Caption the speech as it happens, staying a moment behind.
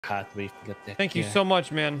Thank you so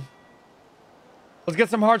much, man. Let's get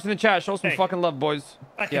some hearts in the chat. Show some fucking love, boys.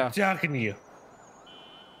 I'm talking to you.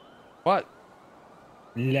 What?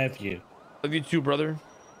 Love you. Love you too, brother.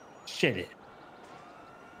 Shit it.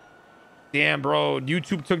 Damn, bro.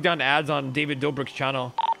 YouTube took down ads on David Dobrik's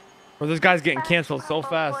channel. Bro, this guy's getting canceled so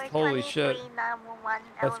fast. Holy shit.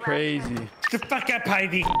 That's crazy. Get the fuck up,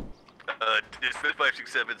 Heidi. It's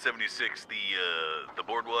 56776, the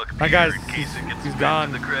boardwalk. That guy's he's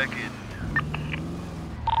gone. The Kraken.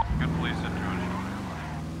 Good police intrusion.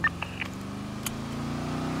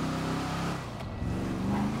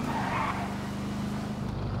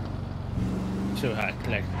 So hot,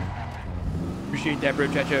 collect. Appreciate that, bro,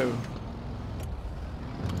 Chacho.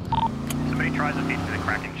 Somebody tries to beat the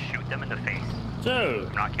Kraken, shoot them in the face. So,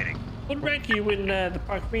 I'm not kidding. what rank are you in the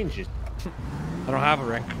park rangers? I don't have a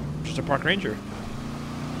rank. I'm just a park ranger.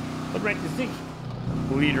 What rank is he?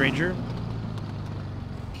 Lead ranger.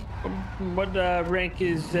 What rank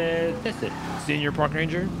is Tesset? Senior park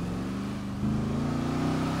ranger.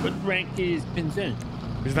 What rank is Pinzon?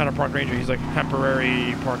 He's not a park ranger. He's like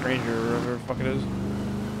temporary park ranger or whatever the fuck it is.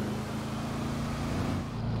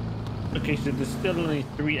 Okay, so there's still only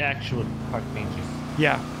 3 actual park rangers.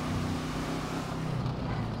 Yeah.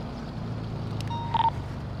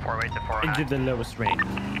 408 to 409. Into the lowest rank.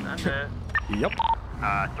 That's it. Yep.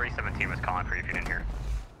 317 was calling for you if you didn't hear.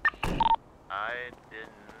 I did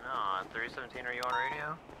not. 317, are you on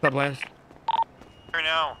radio? What's up, Lance? Right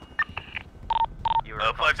now. You were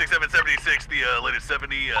 56776, the latest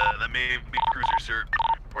 70, that may be cruiser, sir.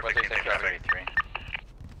 416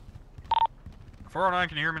 409,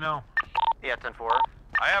 can you hear me now? Yeah, 10-4.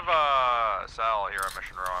 I have Sal here on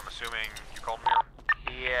Mission Row. I'm assuming you called me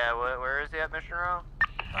here? Yeah, where is he at Mission Row?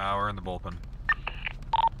 We're in the bullpen.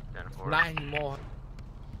 10-4. 9 more.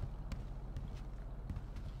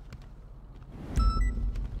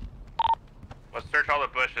 Let's search all the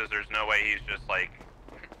bushes. There's no way he's just like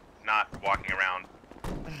not walking around.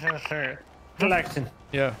 Clarkson,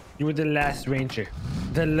 Yeah. you were the last ranger.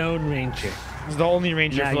 The lone ranger. He's the only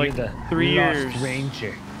ranger Now for like you're the 3 years. lost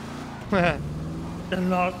ranger. The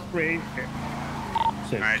lost ranger.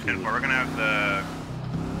 So Alright, 10-4, we're gonna have the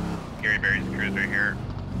Gary Berry's cruiser here.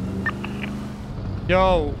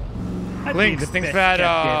 Yo. I'd be Link, the thanks for best that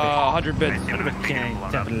captain 100 bits. ever.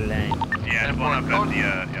 Can't double line. Yeah, just one up at the,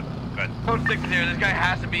 yep, good. Code 6 is here. This guy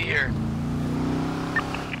has to be here.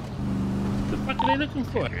 What the fuck are they looking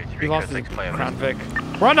for? He lost his Crown Vic.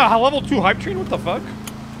 We're on a level 2 hype train? What the fuck?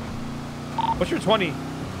 What's your 20?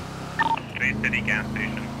 Bay City gas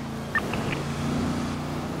station.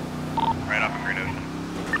 Right off of Green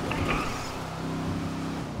Ocean.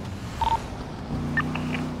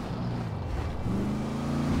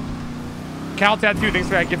 Cal Tattoo, thanks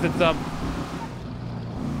for that gifted sub.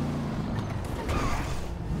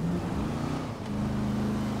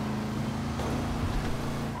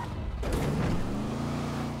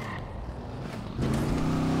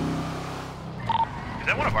 Is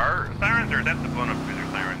that one of our sirens or is that the blown up cruiser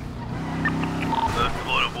siren? That's the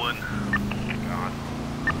blown up one. Oh my god.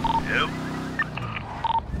 Yep.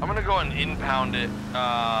 I'm gonna go and impound it.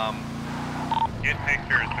 Get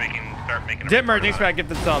pictures so we can start making a Ditmer, report thanks for on that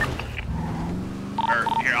gifted sub. it. Or,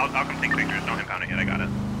 here, I'll come take pictures. Don't impound it yet. I got it.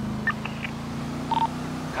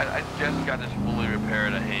 I just got this fully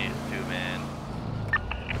repaired. I hate it too, man.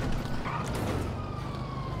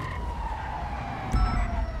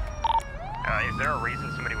 Is there a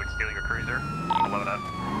reason somebody would steal your cruiser? Blow it up.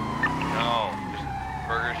 No, just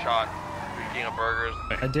burger shot. King of burgers.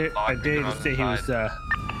 I dare to say he was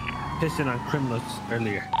pissing on criminals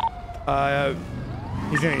earlier.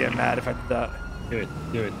 He's gonna get mad if I did that. Do it.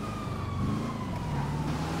 Do it.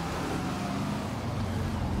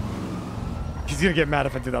 He's gonna get mad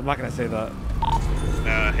if I do that. I'm not gonna say that.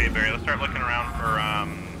 Hey Barry, let's start looking around for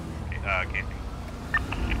casing.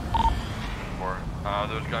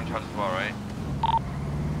 Those gunshots as well, right?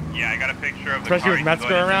 Yeah, I got a picture of the Especially car. with You can go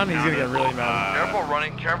Metzger ahead and around, he's gonna impound get it. really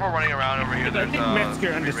mad. Careful running around over here. I think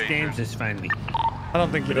Metzger understands this finally. I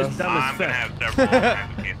don't think he But does. it's dumb I'm as gonna fuck. have several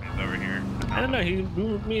kinds of casings over here. I don't know.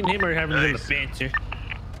 Me and him are having a little Nice. banter.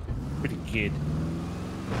 Pretty good.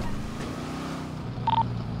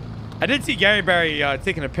 I did see Gary Barry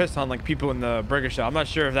taking a piss on like people in the burger shop. I'm not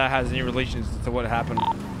sure if that has any relations to what happened.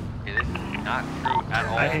 It is not true at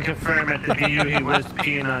all. I can confirm at the view he was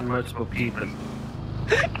peeing on multiple people.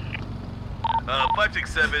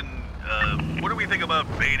 567, what do we think about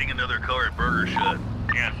baiting another car at Burger Shut?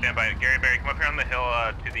 Yeah, stand by. Gary Barry, come up here on the hill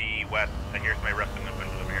to the west. I hear somebody wrestling the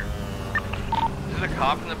windows over here. There's a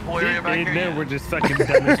cop in the pool area back They here. know we're just fucking dumb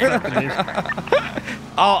as fuck.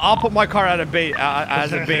 I'll put my car at a bait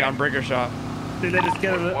as a bait on burger shop. They let us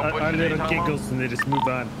get What our bush are you little talking about? giggles and they just move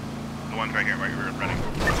on. The one's right here where you were running.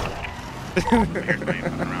 Here's my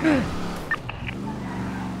around.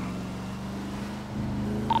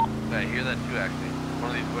 I hear that too, actually. One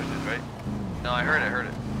of these bushes, right? No, I heard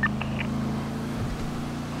it.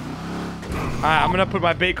 Alright, I'm gonna put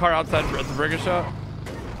my bait car outside at the burger shop.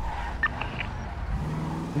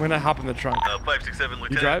 I'm gonna hop in the trunk. 567,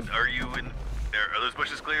 Lieutenant. You drive? Are you in? Are those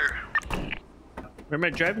bushes clear? Where am I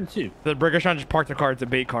driving to? The burger shop just parked the car. It's a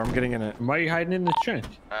bait car. I'm getting in it. Why are you hiding in the trunk?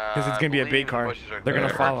 Because it's gonna be a bait car. They're gonna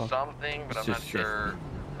follow. Something, but I'm It's not just sure.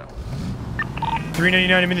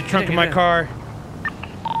 $3.99. I'm in the trunk of my in. car.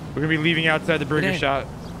 We're gonna be leaving outside the burger in. shop.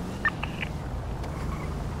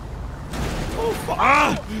 Oh fuck!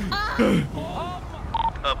 Ah!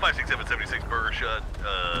 56776 burger shot.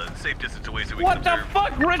 Safe distance away so we What can the observe.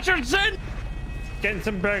 fuck, Richardson? Getting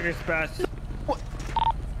some burgers, boss.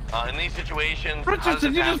 In these situations,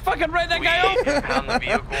 Richardson, you just fucking ran that we guy over. impound the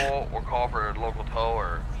vehicle or call for a local tow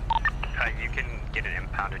or. You can get it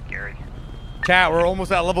impounded, Gary. Chat, we're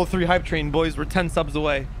almost at level 3 hype train, boys. We're 10 subs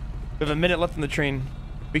away. We have a minute left in the train.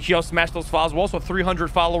 Make sure y'all smash those files. We're also 300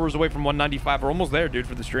 followers away from 195. We're almost there, dude,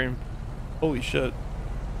 for the stream. Holy shit.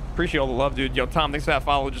 Appreciate all the love, dude. Yo, Tom, thanks for that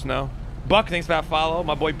follow just now. Buck, thanks for that follow.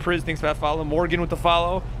 My boy Priz, thanks for that follow. Morgan with the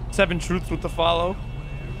follow. 7 Truths with the follow.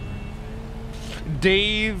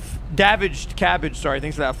 Davidged Cabbage, sorry,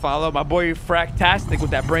 thanks for that follow. My boy Fractastic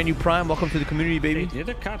with that brand new prime. Welcome to the community, baby. The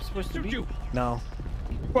other cop's supposed to be you. No.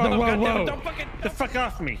 Whoa, No, whoa, goddamn it, whoa. don't fucking- The fuck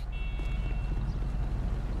off me.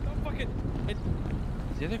 Don't fucking...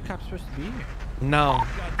 The other cop's supposed to be here. No.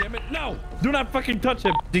 God damn it. No. Do not fucking touch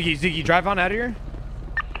him. Ziggy, drive on out of here.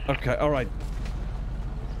 Okay, all right.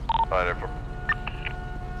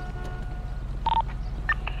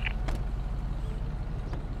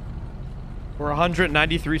 We're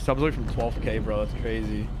 193 subs away from 12K, bro. That's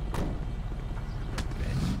crazy.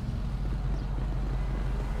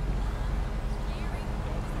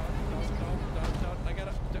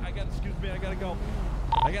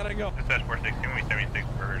 I gotta go. This says 416, 76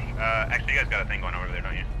 burgers. Actually, you guys got a thing going over there,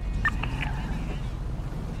 don't you?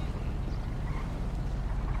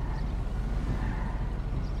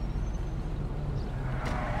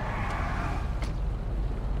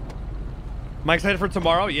 Am I excited for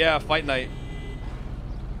tomorrow? Yeah, fight night.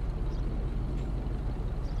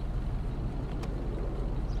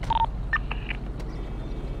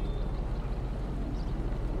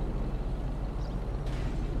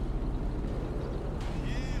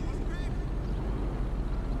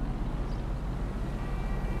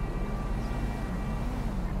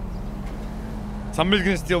 Somebody's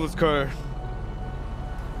gonna steal this car.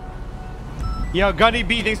 Yo, Gunny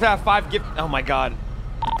B, thanks for that 5 gift. Oh my god.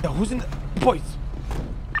 Yo, who's in the boys?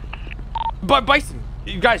 Bison,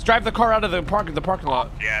 you guys drive the car out of the parking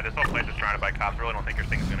lot. Yeah, this whole place is surrounded by cops. I really don't think your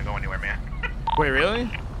thing's gonna go anywhere, man. Wait, really?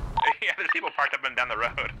 Yeah, there's people parked up and down the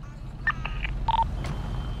road.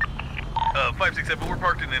 567, we're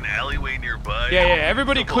parked in an alleyway nearby. Yeah,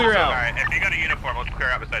 everybody clear out. Alright, if you got a uniform, let's clear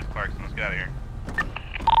out besides Clarkson. Let's get out of here.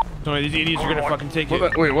 So these idiots are gonna fucking take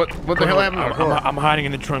it. Wait, what the hell happened to the car? I'm hiding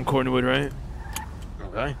in the trunk, Cornwood, right?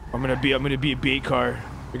 Okay. I'm gonna be a bait car.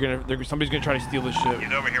 Somebody's gonna try to steal this shit.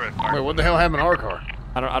 He's over here with Clarkson. Wait, what the hell happened to our car?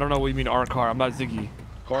 I don't know what you mean our car. I'm not Ziggy.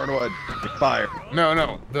 Cornwood, fire.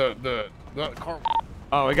 No, the car.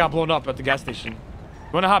 Oh, it got blown up at the gas station. You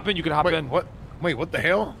wanna hop in? You can hop Wait, in. what? Wait, what the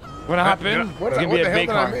hell? You wanna hop in? What It's the gonna be a hell bait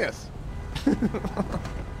did car. I miss?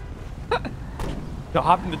 No,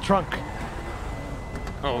 hop in the trunk.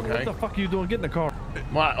 Oh, What okay. the fuck are you doing? Get in the car.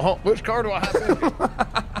 Which car do I have in?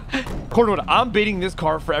 Cornwood, I'm baiting this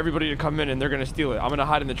car for everybody to come in and they're gonna steal it. I'm gonna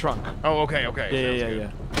hide in the trunk. Oh, okay. Yeah.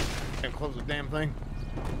 And close the damn thing.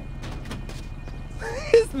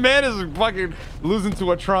 This man is fucking losing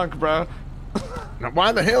to a trunk, bro. Now,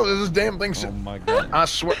 why the hell is this damn thing? Oh my god. I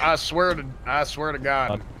swear to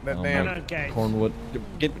God, that Oh, damn. man. Okay. Cornwood,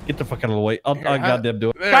 get the fuck out of the way. I'll goddamn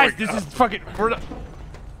do it. There Guys, we this go. is fucking.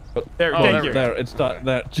 There, Oh, thank you. there. It's not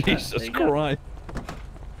there. Jesus Christ.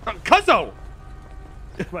 Cuzzo!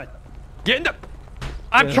 What? Get in the.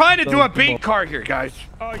 I'm Yeah, trying to do a come bait on. car here, guys.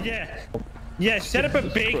 Oh, yeah. Yeah, set up a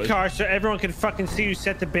Jesus bait Christ. car so everyone can fucking see you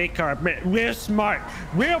set the bait car up. Real smart.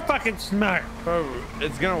 Real fucking smart. Oh,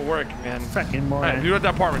 it's gonna work, man. Fucking All right, moron. do it at the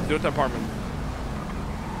apartment. Do it at the apartment.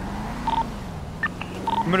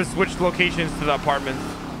 I'm gonna switch locations to the apartments.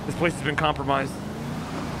 This place has been compromised.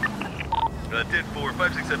 10-4,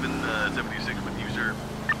 567, 76 with you, sir.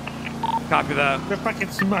 Copy that. Real fucking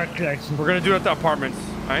smart, Jackson. We're gonna do it at the apartments.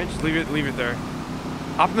 All right, just leave it there.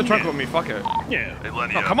 Hop in the trunk with me. Fuck it, Yeah. Hey,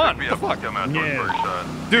 Lenny, Oh, come on, pick me what up. the fuck? Come out Yeah. first shot.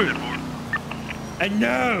 dude. 10-4. I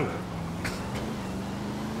know.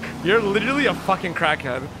 You're literally a fucking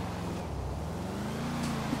crackhead.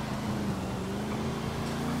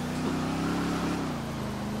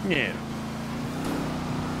 Yeah.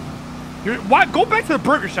 Why? Go back to the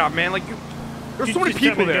burger shop, man. Like, there's so many Just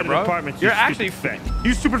tell people me to there, go to the bro. apartments, You're you actually stupid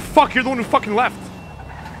you stupid fuck. You're the one who fucking left.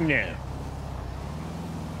 Yeah.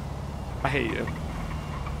 I hate you.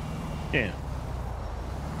 Yeah.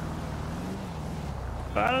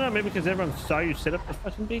 But I don't know, maybe because everyone saw you set up the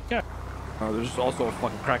fucking big car. Oh, there's also a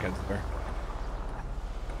fucking crackhead there.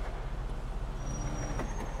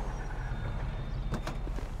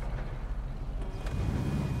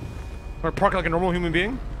 Or park like a normal human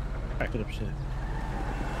being? Back it up, shit.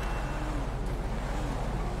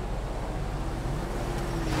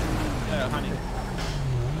 Honey.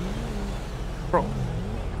 Bro.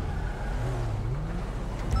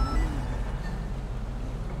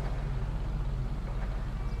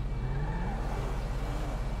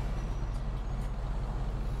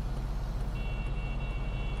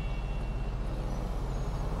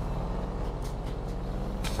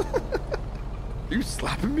 Are you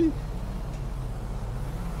slapping me?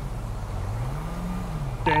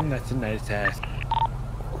 Damn, that's a nice ass.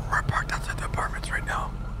 We're parked outside the apartments right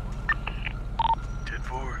now.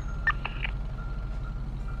 10-4.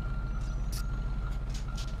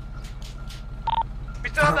 We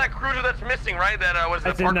still have that cruiser that's missing, right? That was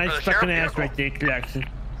That's the a park nice for the sheriff fucking ass vehicle. right there, Clarkson.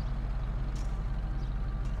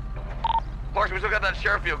 Clarkson, we still got that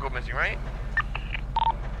sheriff vehicle missing, right?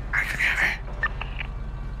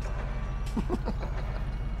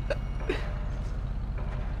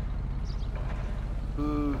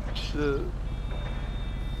 Oh, shit.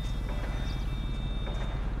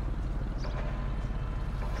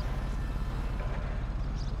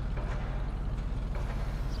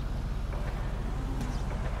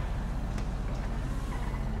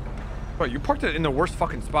 Bro, you parked it in the worst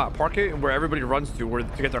fucking spot. Park it where everybody runs to to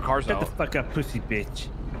get their cars Shut out. the fuck up, pussy bitch.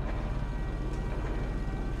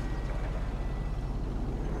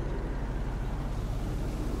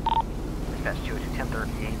 That's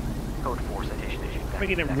 1038. Code 4 citation issued. Make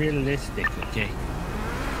it realistic, okay?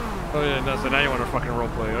 Oh yeah, no, so now you want to fucking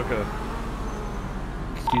roleplay, okay.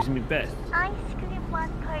 Excuse me, Beth. I script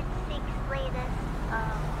 1 part 6 latest.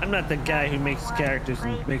 I'm not the guy who makes characters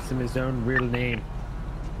and makes him his own real name.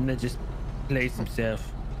 And then just plays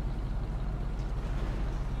himself.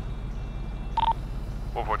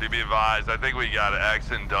 Well, for to be advised, I think we got X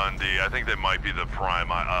and Dundee. I think they might be the prime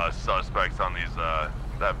suspects on these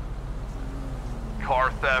that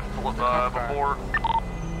car theft before.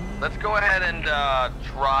 Let's go ahead and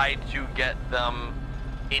try to get them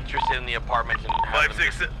interested in the apartment and have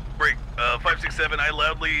 567. I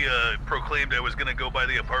loudly proclaimed I was gonna go by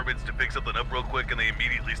the apartments to pick something up real quick, and they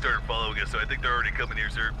immediately started following us. So I think they're already coming here,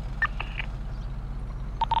 sir.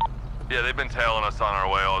 Yeah, they've been tailing us on our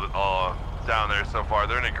way all down there so far.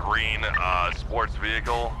 They're in a green sports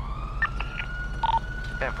vehicle.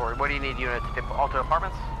 10-4. What do you need, unit to Alta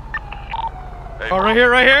Apartments? Hey, Oh, right here,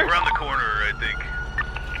 right here? Around the corner, I think.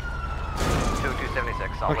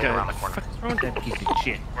 276. I'll wait around the corner. What's wrong with that piece of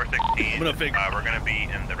shit? 416. We're gonna be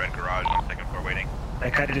in the red garage on the 2nd floor waiting.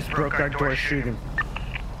 That guy just broke our door, shoot him.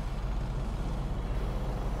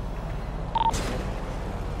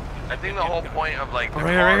 I think the whole point of like the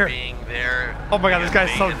Right car here. being there. Oh my god, this guy's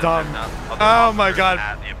so is that dumb. there's not other Oh my officers god.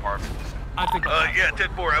 At the apartment. I think. Yeah,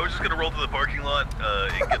 10-4. I was just gonna roll to the parking lot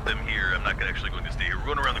and get them here. I'm not actually going to stay here. We're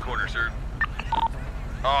going around the corner, sir.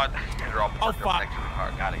 Oh, they're all parked fuck. up next to the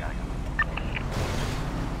car. Got it.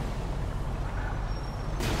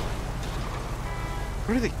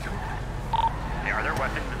 What are they doing? Hey, are there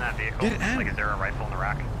weapons in that vehicle? Get in. Like, is there a rifle in the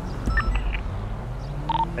rack?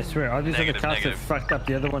 I swear, all these other Negative, cops negative. have fucked up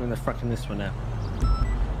the other one and they're fucking this one up.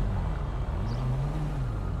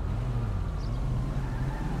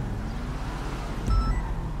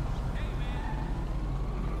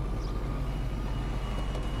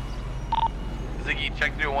 Ziggy,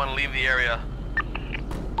 check 301, leave the area.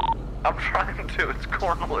 I'm trying to. It's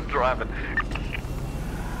Cornwall driving.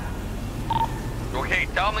 Okay,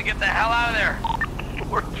 tell him to get the hell out of there.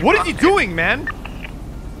 What is he doing, man?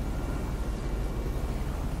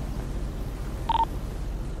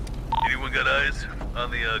 Anyone got eyes on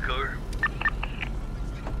the car?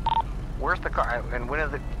 Where's the car? And when are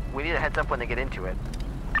the? We need a heads up when they get into it.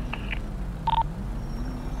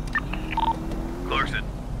 Clarkson.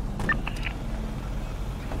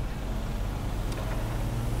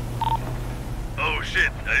 Oh shit!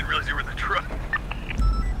 I didn't realize you were in the trunk.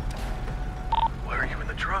 Why are you in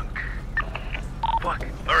the trunk? Fuck.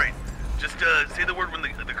 All right. Just say the word when the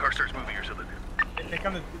car starts moving or something. If they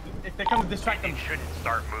come to distract them. It shouldn't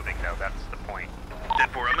start moving though, that's the point.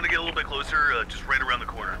 10-4. I'm gonna get a little bit closer, just right around the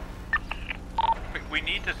corner. We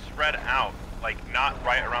need to spread out, like not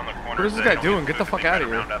right around the corner. What is this guy doing? Get the fuck out of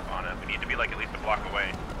here. Round up on it. We need to be like at least a block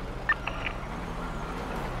away.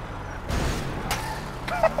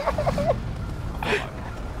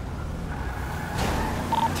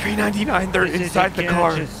 399. They're inside the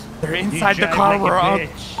car. They're inside the car. We're up. Okay,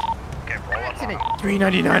 roll up on them.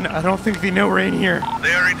 399. I don't think they know we're in here.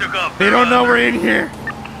 They already took off. They don't know we're in here.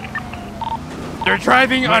 They're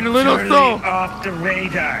driving on a little slow. Off the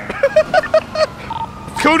radar.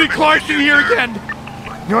 Cody Clarkson here again.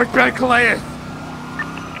 Northbound Calais.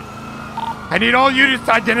 I need all units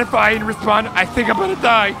to identify and respond. I think I'm gonna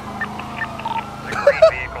die. The green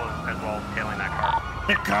vehicle is as well tailing that car.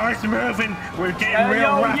 The car's moving. We're getting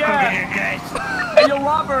real rough over here, guys. Hey, yo,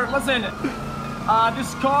 Robert, listen.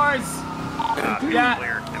 This car's.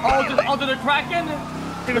 Oh, to the Kraken?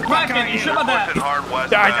 The Kraken, you sure about that?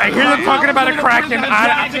 I hear them talking about a Kraken.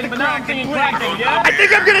 I but now I'm thinking Kraken, yeah?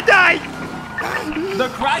 think I'm gonna die. The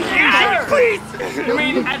Kraken, Yeah, sure. please. You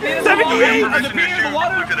mean at the end of the water, at the beginning of the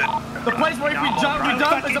water, the place where if we dump, and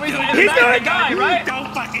somebody's in the back of the guy, right?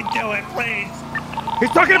 Don't fucking do it, please. He's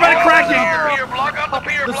talking about a Kraken. Pier, block up the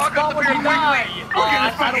pier, The block spot up the where pier he died. quickly.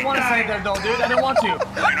 I don't want to say that though, dude. I don't want to.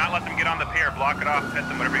 Do not let them get on the pier. Block it off. Hit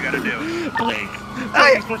them. Whatever you gotta do. Please.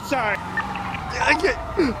 Please, we're sorry. I get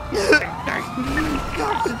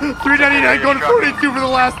 399 going to 42 for the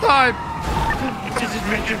last time. This is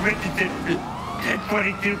Richardson.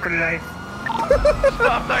 1042 for life.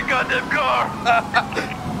 Stop that goddamn car!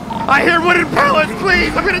 I hear wooden pallets, please.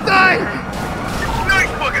 I'm gonna die. Nice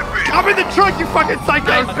fucking bitch! I'm in the trunk, you fucking psycho.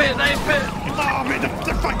 Nice pit, nice pit. Oh, man,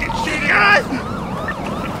 the fucking shit. God.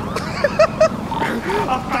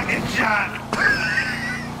 I'm fucking shot.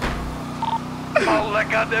 Oh, that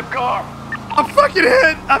goddamn car! I'm fucking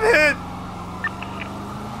hit. I'm hit.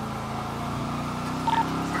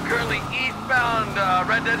 We're currently eastbound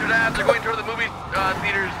Red Desert Ave. They're going toward the movie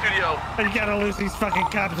theater studio. I gotta lose these fucking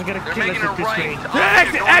cops. I'm gonna They're kill us making a at this right. rate.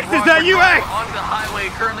 X, is that you, X? Onto the highway,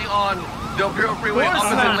 currently on Del Perro Freeway, Of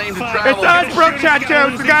course opposite not. lane to Fuck. travel. It's us, bro,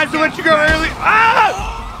 Chacho. The guys who let you go early.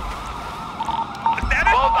 Ah!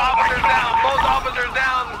 Both officers down. Both officers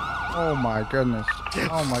down. Oh my goodness.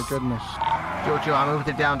 Oh my goodness. Jojo, I moved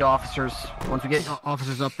it down to officers. Once we get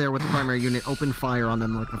officers up there with the primary unit, open fire on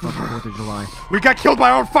them like the fucking 4th of July. We got killed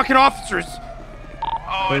by our own fucking officers.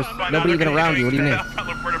 Oh, There's nobody even around you. What do you mean?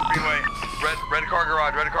 Red car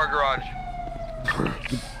garage. Red car garage.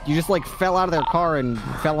 You just like fell out of their car and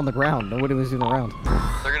fell on the ground. Nobody was even around.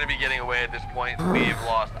 They're gonna be getting away at this point. We've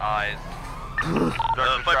lost eyes.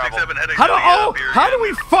 567 heading How do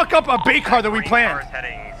we fuck up a bait car that we planned? Car's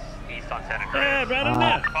heading east on Santa Cruz. Yeah, right on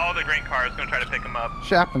that. Follow the green car. It's gonna try to pick him up.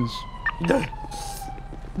 Shit happens.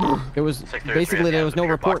 It was basically there was no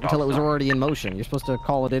report until it was already in motion. You're supposed to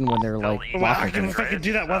call it in when they're like Well, I blocking can things. fucking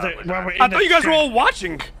do that while we're in I thought you guys were all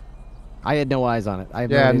watching. I had no eyes on it. I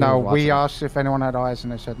have Yeah, idea no, who was we watching. asked if anyone had eyes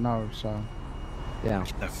and they said no, so. Yeah.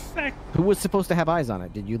 The fuck? Who was supposed to have eyes on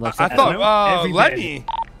it? Did you like? I say- thought Everybody. Lenny.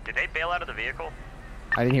 Did they bail out of the vehicle?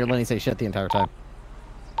 I didn't hear Lenny say shit the entire time.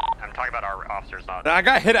 I'm talking about our officers, not. I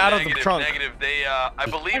got hit out of the Negative, trunk. Negative. They, I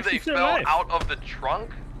believe Actually, they still fell alive. out of the trunk.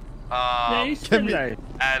 Yeah, he's still alive.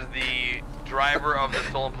 As the driver of the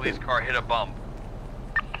stolen police car hit a bump.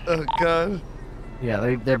 Oh god.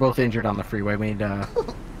 Yeah, they're both injured on the freeway. We need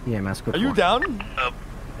EMS quick. Are you down?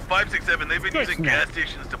 567, they've been course using not. gas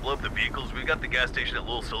stations to blow up the vehicles. We've got the gas station at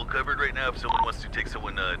Little Soul covered right now if someone wants to take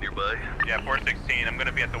someone nearby. Yeah, 416. I'm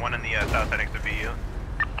gonna be at the one in the south side next to VU.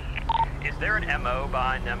 Is there an MO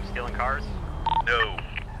behind them stealing cars? No.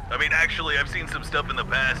 I mean, actually, I've seen some stuff in the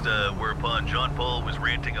past whereupon John Paul was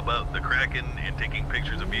ranting about the Kraken and taking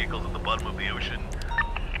pictures of vehicles at the bottom of the ocean.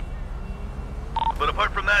 But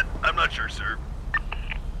apart from that, I'm not sure, sir.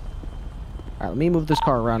 Alright, let me move this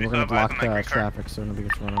car around. We're gonna Stop block by the car. traffic so nobody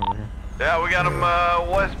gets run over here. Yeah, we got him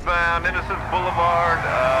westbound, Innocence Boulevard,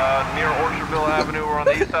 near Orchardville Avenue. We're on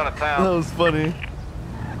the east side of That town. was funny.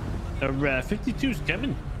 52's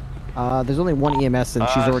coming. There's only one EMS and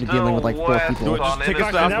she's already dealing with like 4 west people. Just take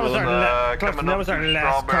us Clarkson, down. that was our, Clarkson, that was our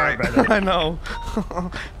last car, brother. I know.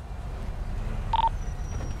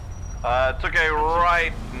 Took a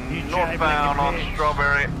right You drive northbound like a on bitch.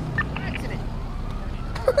 Strawberry.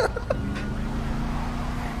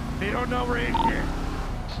 They don't know we're in here.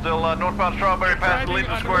 Still northbound Strawberry past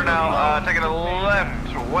Legion Square now. Taking a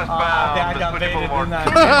left westbound to Switch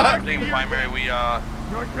Boulevard. Being primary, we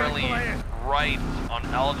currently right on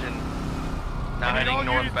Elgin. Now heading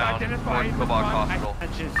northbound toward Quebec Hospital.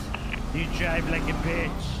 You drive like a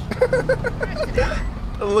bitch.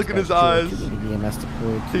 Look at his eyes. EMS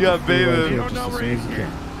deployed. He got Freeway baited. here just as soon as he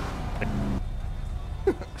can.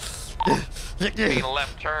 Making a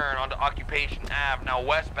left turn onto Occupation Ave, now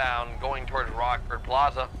westbound, going towards Rockford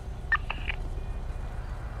Plaza.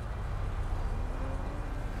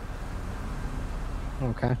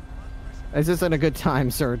 Okay. This isn't a good time,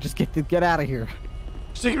 sir. Just get out of here.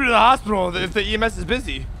 Just take him to the hospital if the EMS is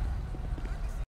busy.